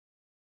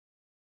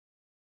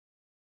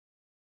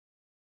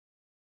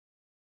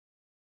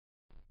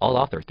All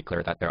authors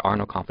declare that there are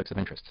no conflicts of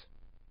interest.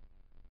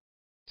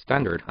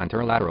 Standard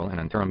anterolateral and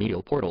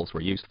anteromedial portals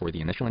were used for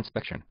the initial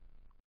inspection.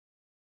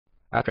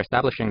 After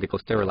establishing the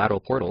posterior lateral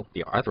portal,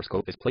 the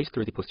arthroscope is placed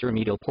through the posterior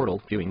medial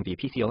portal, viewing the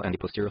PCL and the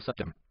posterior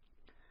septum.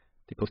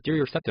 The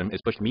posterior septum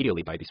is pushed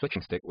medially by the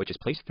switching stick, which is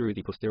placed through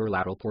the posterior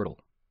lateral portal.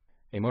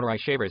 A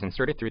motorized shaver is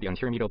inserted through the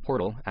anterior medial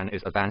portal and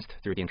is advanced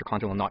through the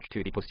intercondylar notch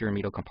to the posterior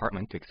medial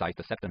compartment to excise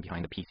the septum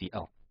behind the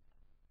PCL.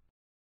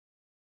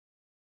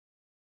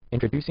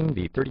 Introducing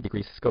the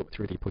 30-degree scope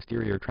through the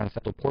posterior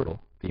transseptal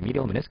portal, the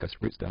medial meniscus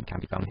root stem can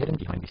be found hidden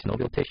behind the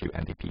synovial tissue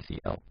and the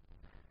PCL.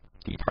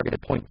 The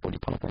targeted point for the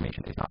tunnel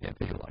formation is not yet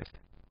visualized.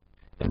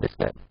 In this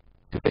step,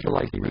 to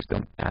visualize the root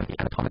stem and the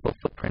anatomical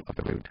footprint of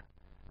the root,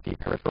 the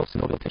peripheral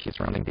synovial tissue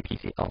surrounding the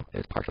PCL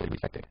is partially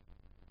resected.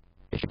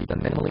 It should be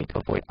done minimally to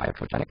avoid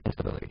iatrogenic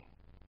instability.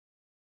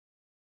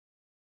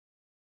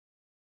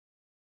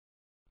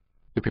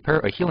 To prepare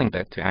a healing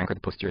bed to anchor the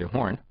posterior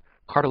horn,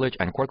 cartilage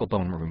and cortical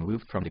bone were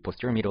removed from the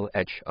posterior medial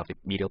edge of the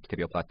medial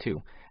tibial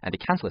plateau, and the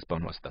cancellous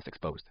bone was thus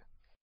exposed.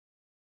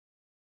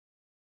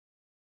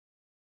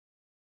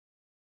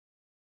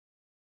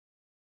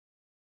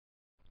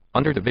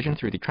 Under division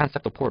through the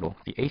transseptal portal,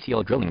 the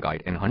ACL drilling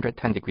guide in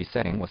 110-degree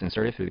setting was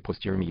inserted through the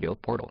posterior medial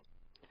portal.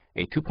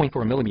 A 2.4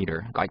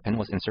 mm guide pin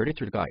was inserted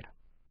through the guide.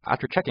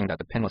 After checking that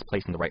the pin was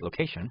placed in the right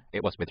location,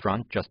 it was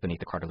withdrawn just beneath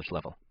the cartilage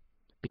level.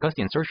 Because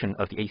the insertion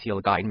of the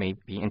ACL guide may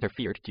be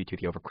interfered due to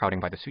the overcrowding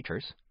by the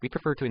sutures, we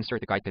prefer to insert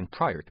the guide pin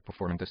prior to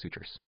performing the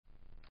sutures.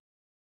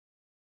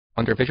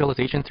 Under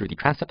visualization through the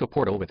transseptal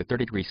portal with a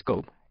 30-degree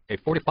scope, a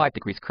 45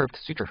 degrees curved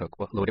suture hook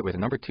loaded with a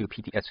number 2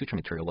 PTS suture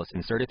material was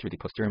inserted through the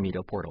posterior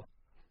medial portal.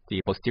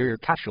 The posterior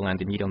capsule and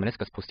the medial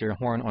meniscus posterior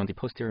horn on the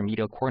posterior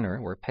medial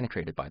corner were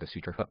penetrated by the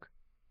suture hook.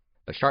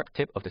 The sharp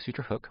tip of the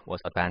suture hook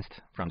was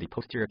advanced from the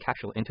posterior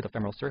capsule into the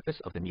femoral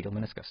surface of the medial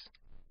meniscus.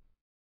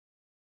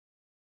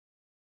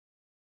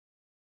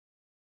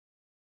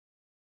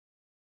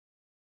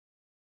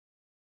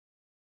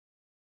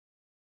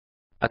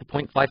 At the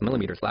 0.5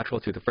 mm lateral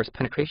to the first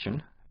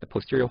penetration, the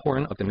posterior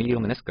horn of the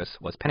medial meniscus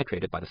was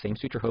penetrated by the same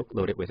suture hook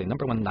loaded with a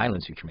number 1 nylon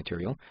suture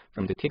material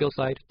from the tibial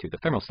side to the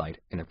femoral side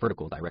in a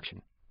vertical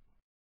direction.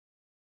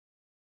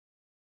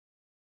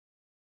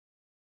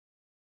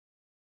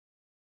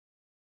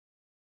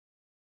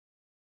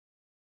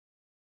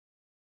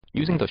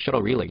 Using the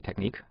shuttle relay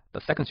technique,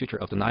 the second suture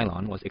of the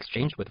nylon was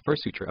exchanged with the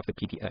first suture of the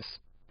PTS.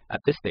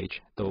 At this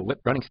stage, the whip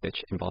running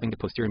stitch involving the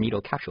posterior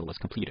medial capsule was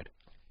completed.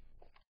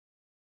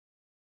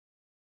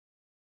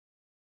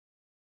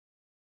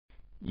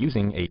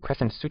 Using a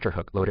crescent suture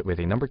hook loaded with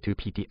a number 2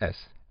 PTS,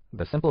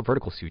 the simple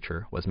vertical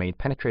suture was made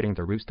penetrating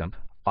the root stump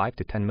 5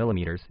 to 10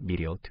 mm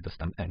medial to the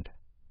stump end.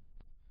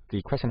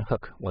 The crescent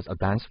hook was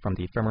advanced from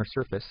the femoral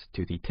surface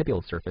to the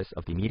tibial surface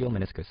of the medial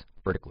meniscus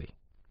vertically.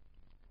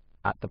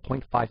 At the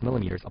 0.5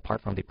 mm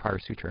apart from the prior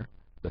suture,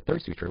 the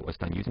third suture was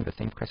done using the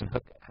same crescent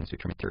hook and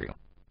suture material.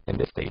 In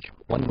this stage,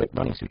 1 whip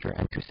running suture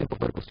and 2 simple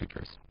vertical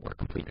sutures were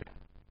completed.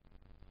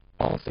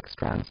 All 6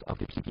 strands of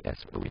the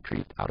PTS were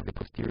retrieved out of the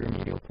posterior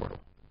medial portal.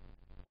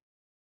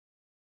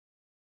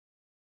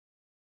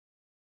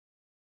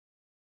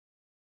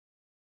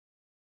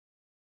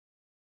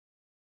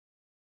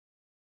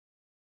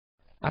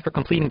 After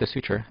completing the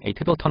suture, a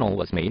tibial tunnel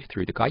was made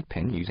through the guide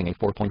pin using a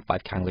 4.5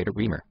 cannulated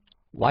reamer.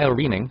 While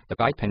reaming, the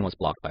guide pin was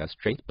blocked by a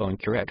straight bone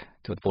curette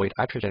to avoid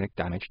iatrogenic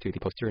damage to the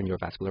posterior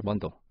neurovascular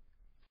bundle.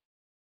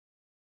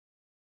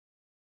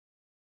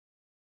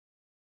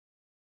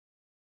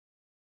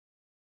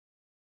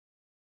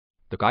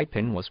 The guide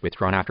pin was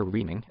withdrawn after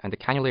reaming, and the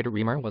cannulated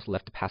reamer was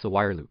left to pass a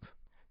wire loop.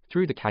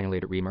 Through the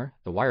cannulated reamer,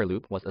 the wire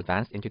loop was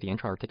advanced into the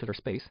intra-articular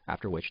space,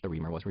 after which the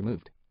reamer was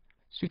removed.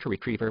 Suture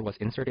retriever was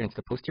inserted into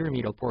the posterior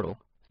medial portal,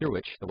 through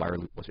which the wire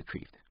loop was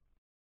retrieved.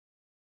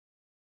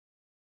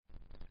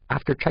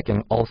 After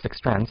checking all 6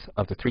 strands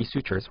of the 3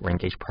 sutures were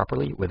engaged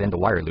properly within the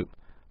wire loop,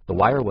 the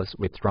wire was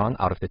withdrawn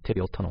out of the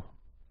tibial tunnel.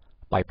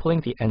 By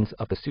pulling the ends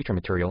of the suture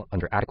material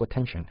under adequate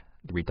tension,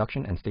 the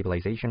reduction and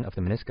stabilization of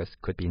the meniscus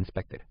could be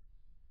inspected.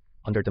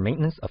 Under the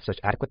maintenance of such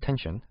adequate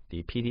tension,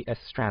 the PDS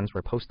strands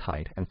were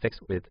post-tied and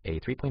fixed with a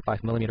 3.5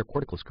 mm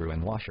cortical screw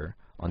and washer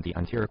on the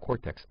anterior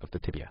cortex of the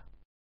tibia.